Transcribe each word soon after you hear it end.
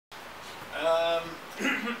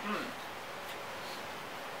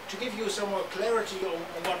give you some more clarity on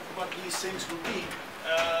what these things would be,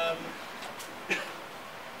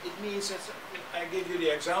 it means that I gave you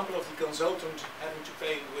the example of the consultant having to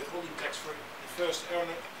pay withholding tax for the first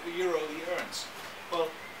euro he earns. Well,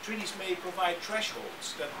 treaties may provide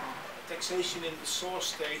thresholds that taxation in the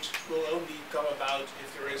source state will only come about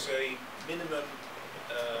if there is a minimum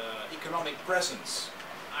economic presence,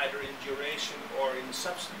 either in duration or in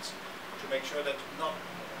substance, to make sure that not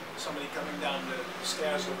somebody coming down the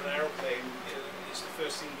stairs of an aeroplane is the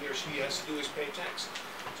first thing he or she has to do is pay tax.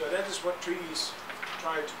 So that is what treaties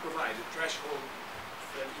try to provide, a threshold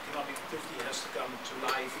that economic activity has to come to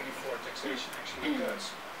life before taxation actually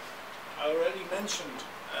occurs. I already mentioned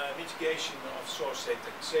mitigation of source state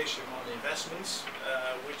taxation on investments,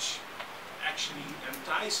 which actually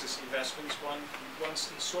entices investments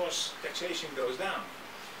once the source taxation goes down.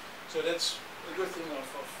 So that's a good thing of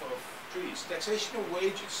treaties. Taxation of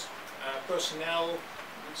wages, personnel.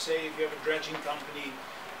 Let's say if you have a dredging company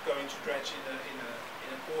going to dredge in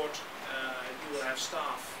a port, you will have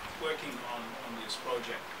staff working on this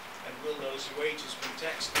project. And will those wages be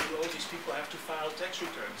taxed? Do all these people have to file tax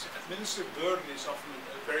returns? Administrative burden is often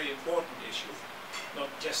a very important issue. Not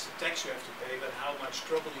just the tax you have to pay, but how much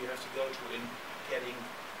trouble you have to go to in getting,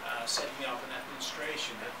 setting up an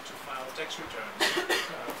administration, having to file tax returns,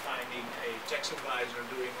 finding a tax advisor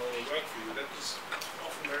doing all the work for you. That is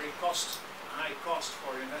often very high cost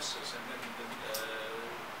for investors, and then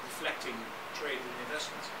reflecting trade and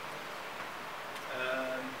investments.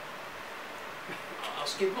 I'll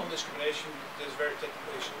skip non-discrimination, this very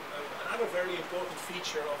technical issue. Another very important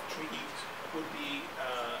feature of treaties would be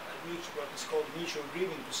what is called a mutual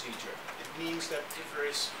agreement procedure. It means that if there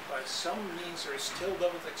is, by some means, there is still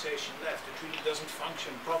double taxation left, the treaty doesn't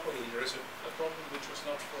function properly, there is a problem which was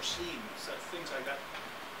not foreseen, so things like that.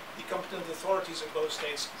 The competent authorities of both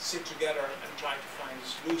states sit together and try to find a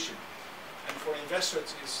solution. And for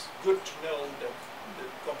investors, it's good to know that the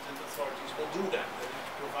competent authorities will do that it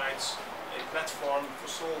provides a platform for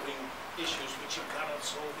solving issues which you cannot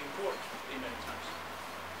solve in court many times.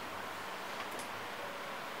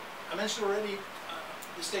 I mentioned already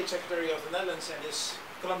the State Secretary of the Netherlands and his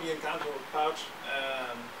Colombian counterpart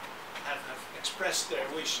have expressed their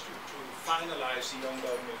wish to finalize the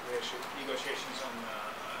ongoing negotiations on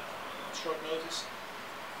short notice.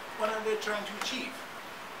 What are they trying to achieve?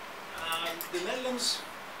 The Netherlands,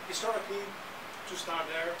 historically, to start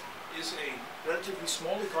there, is a relatively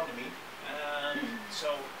small economy.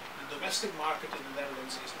 So the domestic market in the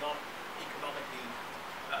Netherlands is not economically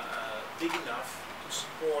big enough to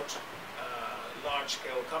support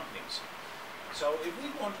large-scale companies. So if we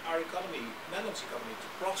want our economy, Netherlands economy, to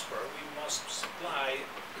prosper, we must supply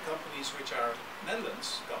the companies which are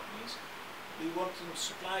Netherlands companies. We want to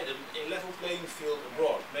supply them a level playing field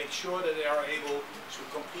abroad, make sure that they are able to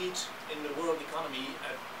compete in the world economy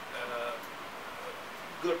at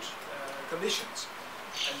good conditions.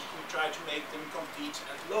 And we try to make them compete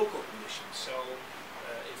at local conditions. So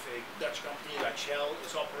if a Dutch company like Shell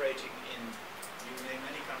is operating in, you name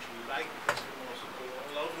any country you like, because they can also go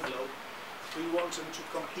all over the globe, we want them to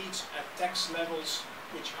compete at tax levels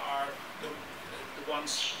which are the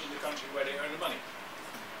ones in the country where they earn the money.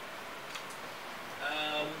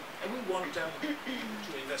 And we want them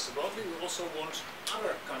to invest abroad. We also want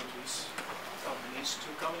other companies to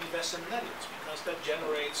come and invest in the Netherlands, because that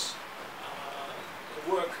generates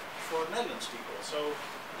work for Netherlands people. So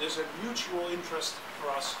there's a mutual interest for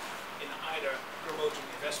us in either promoting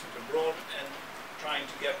investment abroad and trying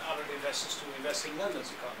to get other investors to invest in the Netherlands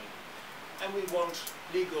economy. And we want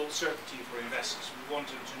legal certainty for investors. We want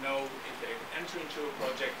them to know if they enter into a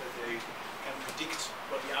project that they can predict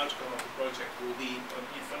what the outcome of the project will be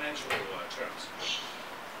in financial terms.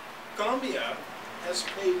 Colombia has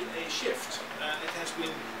made a shift. It has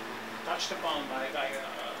been touched upon by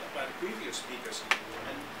the previous speakers.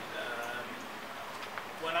 And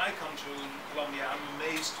when I come to Colombia, I'm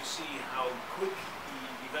amazed to see how quick the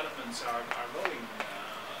developments are going.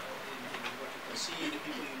 In what you can see, the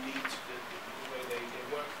people you meet, the way they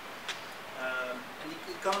work. And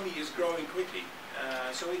the economy is growing quickly.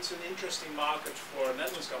 So it's an interesting market for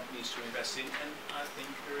Netherlands companies to invest in, and I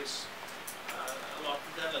think there is a lot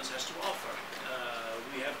the Netherlands has to offer.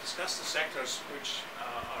 We have discussed the sectors which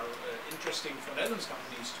are interesting for Netherlands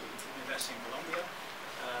companies to invest in Colombia.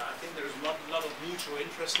 I think there is a lot of mutual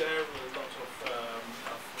interest there, a lot of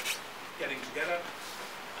getting together.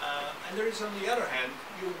 And there is, on the other hand,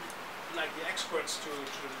 like the exports to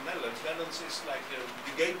the Netherlands. Netherlands is like the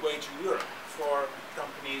gateway to Europe for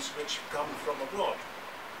companies which come from abroad.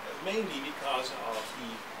 Mainly because of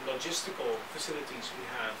the logistical facilities we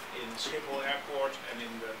have in Schiphol Airport and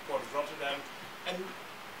in the Port of Rotterdam, and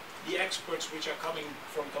the exports which are coming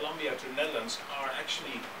from Colombia to the Netherlands are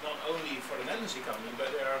actually not only for the Netherlands economy,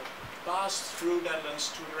 but they are passed through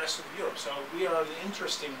Netherlands to the rest of Europe. So we are an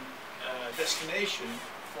interesting destination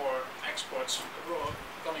for exports abroad,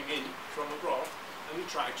 coming in from abroad, and we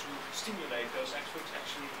try to stimulate those exports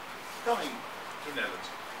actually coming to the Netherlands.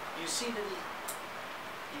 You see the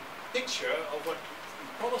picture of what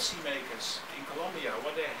policymakers in Colombia,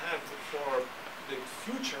 what they have for the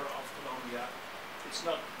future of Colombia. It's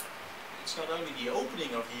not only the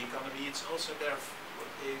opening of the economy, it's also they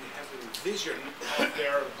have a vision of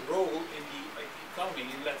their role in the economy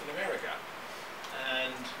in Latin America.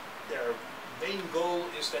 And their main goal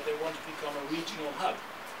is that they want to become a regional hub.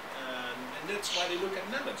 And that's why they look at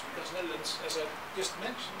Netherlands, because Netherlands, as I just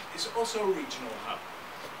mentioned, is also a regional hub.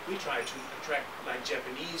 We try to attract like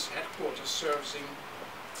Japanese headquarters servicing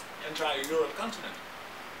the entire Europe continent.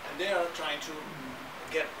 And they are trying to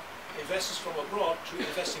get investors from abroad to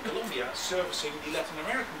invest in Colombia, servicing the Latin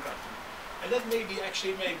American continent. And that may be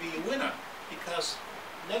a winner, because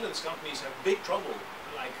Netherlands companies have big trouble,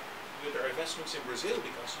 like with their investments in Brazil,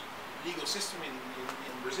 because the legal system in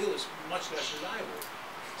Brazil is much less reliable.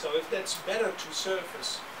 So if that's better to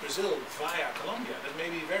service Brazil via Colombia, that may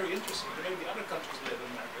be very interesting. There may be other countries in Latin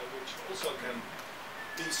America which also can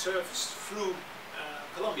be serviced through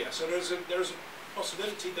Colombia. So there's a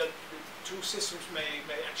possibility that the two systems may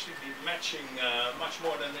actually be matching much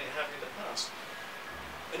more than they have in the past.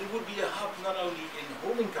 And it would be a hub not only in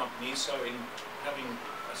holding companies, so in having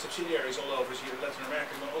subsidiaries all over Latin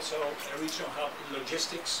America, but also a regional hub in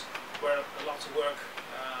logistics, where a lot of work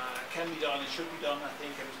can be done and should be done, I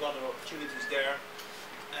think, and there's a lot of opportunities there.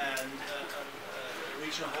 And a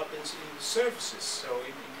regional hub in services, so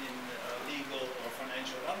in legal or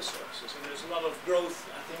financial and other services. And there's a lot of growth,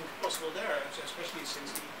 I think, possible there, especially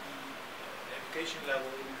since the education level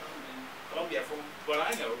in Colombia, from what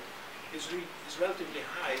I know, is relatively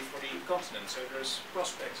high for the continent, so there's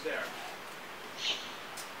prospects there.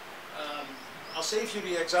 I'll save you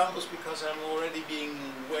the examples because I'm already being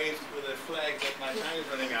waved with a flag that my time is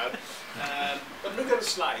running out. But look at the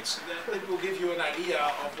slides. It will give you an idea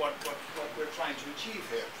of what we're trying to achieve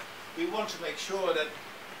here. We want to make sure that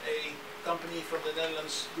a company from the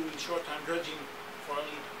Netherlands doing short-time dredging for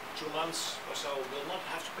only 2 months or so will not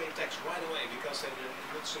have to pay tax right away, because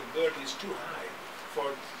the burden is too high for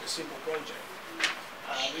a simple project.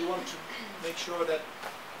 We want to make sure that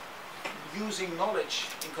using knowledge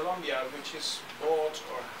in Colombia, which is bought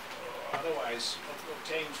or otherwise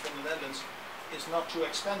obtained from the Netherlands, is not too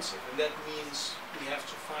expensive, and that means we have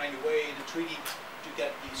to find a way in the treaty to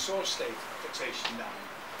get the source state taxation down.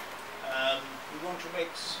 We want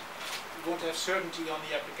to have certainty on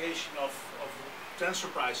the application of transfer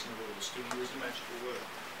pricing rules, to use the magical word,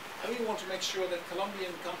 and we want to make sure that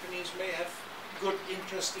Colombian companies may have good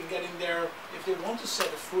interest in getting there, if they want to set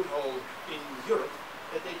a foothold in Europe,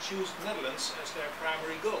 that they choose the Netherlands as their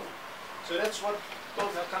primary goal. So that's what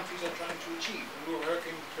both our countries are trying to achieve, and we're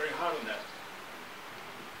working very hard on that.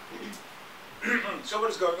 So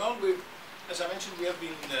what is going on? As I mentioned, we have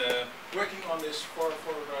been working on this for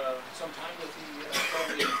some time with the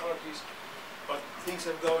Colombian authorities, but things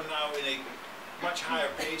have gone now in a much higher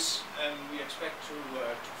pace, and we expect to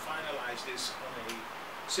finalize this on a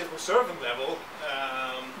civil servant level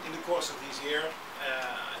in the course of this year.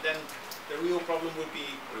 Then the real problem would be,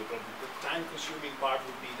 the time-consuming part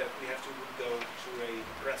would be that we have to go through a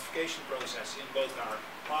ratification process in both our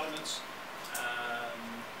parliaments.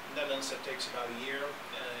 Netherlands, that takes about a year.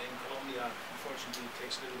 In Colombia, unfortunately, it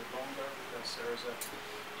takes a little bit longer, because there is a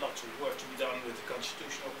lot of work to be done with the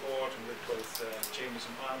Constitutional Court and with both chambers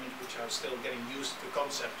and parliament, which are still getting used to the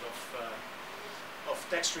concept of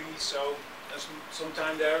tax treaties. So there's some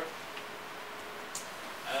time there.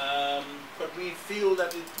 But we feel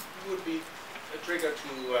that it would be a trigger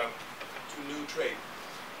to new trade.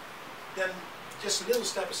 Then, just a little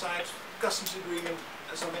step aside, customs agreement,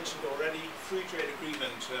 as I mentioned already, free trade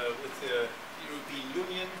agreement with the European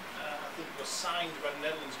Union. I think it was signed by the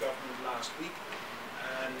Netherlands government last week,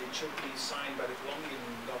 and it should be signed by the Colombian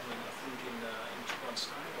government, I think, in 2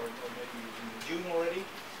 months' time, or maybe in June already.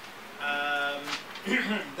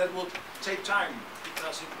 That will take time,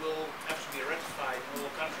 because it will have to be ratified in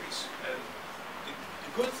all countries.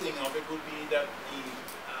 The good thing of it would be that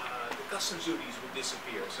the customs duties would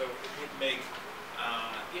disappear, so it would make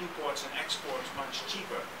imports and exports much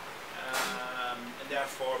cheaper, and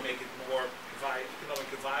therefore make it more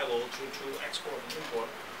economically viable to export and import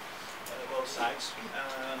both sides.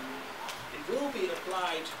 It will be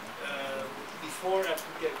applied before that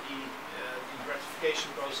we get the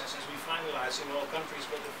ratification process as we finalize in all countries,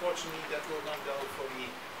 but unfortunately that will not go for the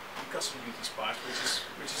custom duties part,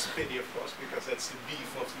 which is a pity, of course, because that's the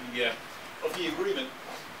beef of the agreement.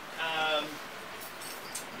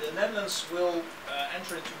 The Netherlands will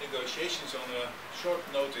enter into negotiations on a short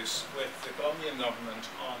notice with the Colombian government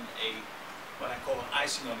on what I call an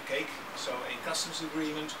icing on the cake, so a customs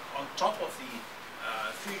agreement on top of the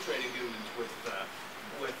free trade agreement with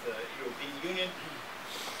the European Union.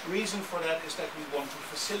 The reason for that is that we want to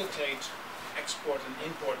facilitate export and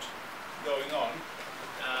import going on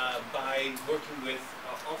by working with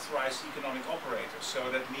authorized economic operators. So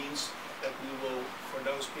that means that we will, for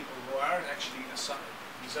those people who are actually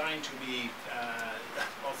designed to be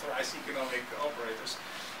authorized economic operators,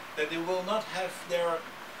 that they will not have their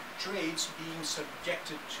trades being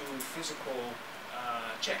subjected to physical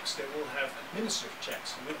checks. They will have administrative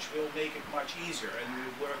checks, which will make it much easier, and we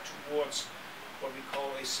work towards what we call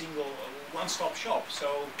a single one-stop shop.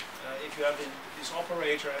 So if you have this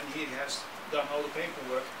operator and he has done all the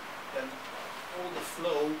paperwork, then all the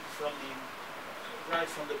flow from right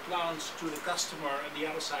from the plant to the customer on the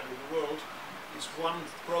other side of the world is one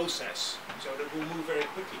process, so that will move very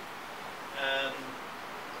quickly. And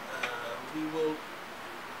we will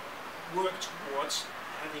work towards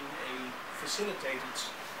having a facilitated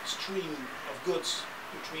stream of goods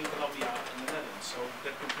between Colombia and the Netherlands. So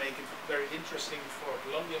that would make it very interesting for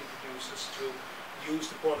Colombian producers to use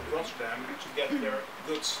the port of Rotterdam to get their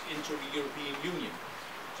goods into the European Union.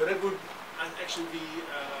 So that would actually be,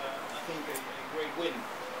 I think, a great win.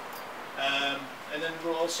 And then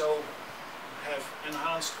we'll also have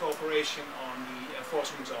enhanced cooperation on the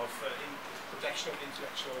enforcement of protection of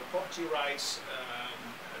intellectual property rights,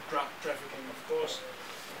 drug trafficking, of course.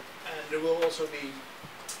 And there will also be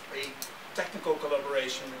a technical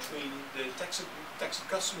collaboration between the Tax and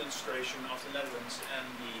Customs Administration of the Netherlands and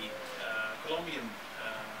the Colombian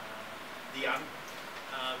DIAN,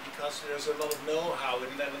 because there's a lot of know-how in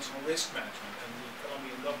the Netherlands on risk management, and the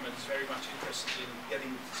Colombian government is very much interested in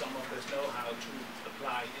getting some of this know-how to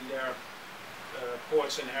apply in their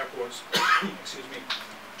ports and airports, excuse me,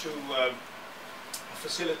 to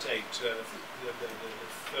facilitate the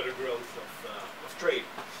further growth of trade.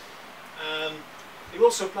 It will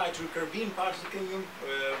also apply to the Caribbean part of the kingdom,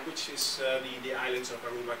 which is the islands of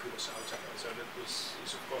Aruba, Curaçao, etc. So that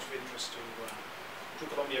is of course of interest to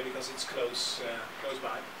Colombia because it's close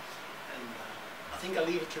by. And I think I'll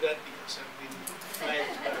leave it to that because I've been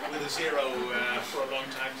flagged with a zero for a long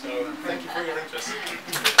time. So thank you for your interest.